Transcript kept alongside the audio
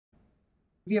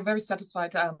We are very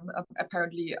satisfied,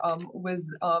 apparently, with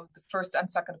the first and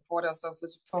second quarters of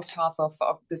this first half of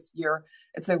this year.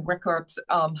 It's a record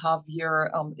half year.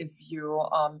 If you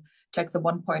take the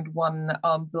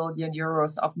 1.1 billion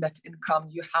euros of net income,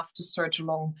 you have to search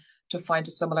long to find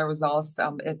a similar results.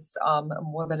 It's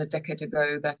more than a decade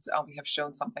ago that we have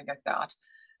shown something like that.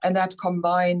 And that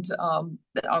combined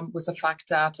with the fact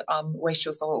that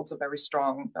ratios are also very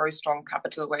strong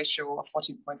capital ratio of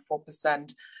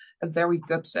 14.4%, a very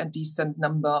good and decent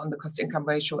number on the cost income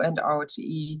ratio and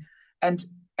ROTE. And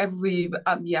every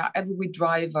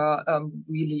driver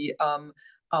really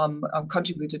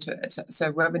contributed to it.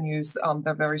 So revenues,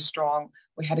 they're very strong.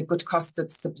 We had a good cost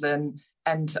discipline,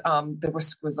 and the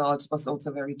risk result was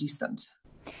also very decent.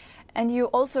 And you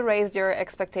also raised your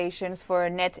expectations for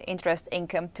net interest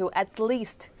income to at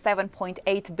least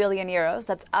 7.8 billion euros.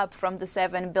 That's up from the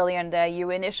 7 billion that you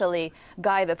initially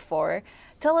guided for.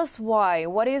 Tell us why.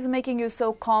 What is making you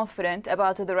so confident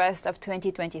about the rest of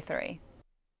 2023?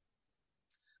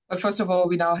 Well, first of all,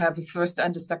 we now have the first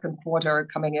and the second quarter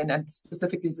coming in, and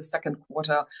specifically the second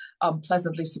quarter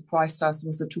pleasantly surprised us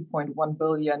with the 2.1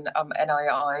 billion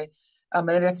NII. And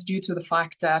that's due to the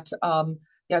fact that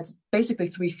it's basically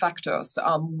three factors.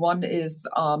 One is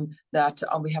that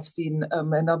we have seen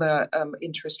another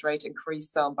interest rate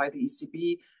increase by the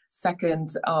ECB. Second,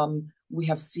 we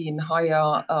have seen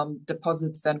higher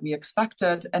deposits than we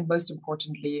expected. And most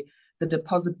importantly, the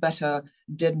deposit beta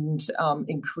didn't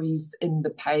increase in the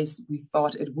pace we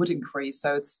thought it would increase.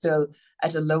 So it's still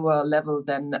at a lower level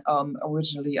than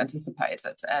originally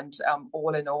anticipated. And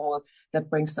all in all, that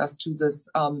brings us to this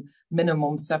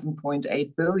minimum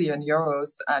 7.8 billion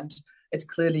euros. And it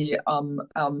clearly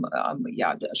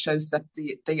shows that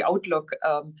the outlook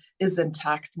is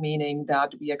intact, meaning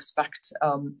that we expect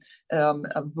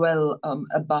well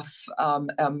above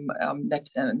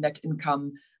net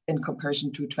income in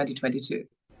comparison to 2022.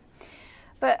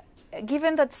 But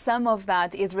given that some of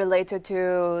that is related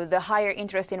to the higher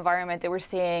interest environment that we're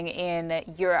seeing in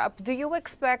Europe, do you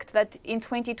expect that in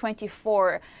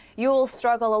 2024 you will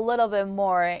struggle a little bit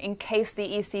more in case the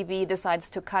ECB decides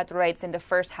to cut rates in the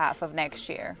first half of next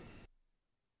year?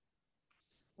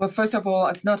 Well, first of all,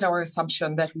 it's not our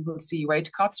assumption that we will see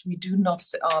rate cuts. We do not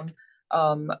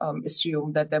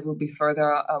assume that there will be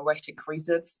further rate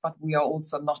increases, but we are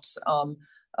also not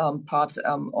part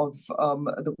of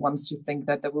the ones who think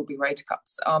that there will be rate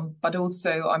cuts. But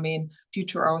also, I mean, due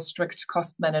to our strict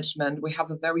cost management, we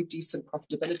have a very decent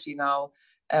profitability now,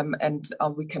 and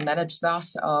we can manage that.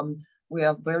 We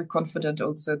are very confident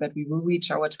also that we will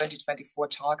reach our 2024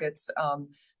 targets.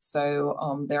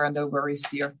 So there are no worries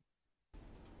here.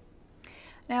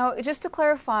 Now, just to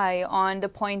clarify on the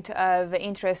point of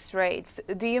interest rates,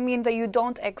 do you mean that you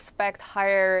don't expect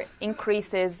higher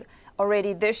increases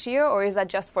already this year, or is that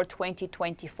just for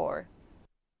 2024?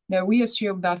 No, we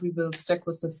assume that we will stick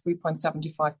with the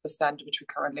 3.75%, which we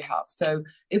currently have. So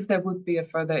if there would be a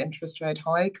further interest rate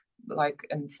hike, like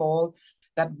in fall,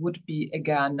 that would be,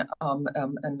 again,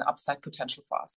 an upside potential for us.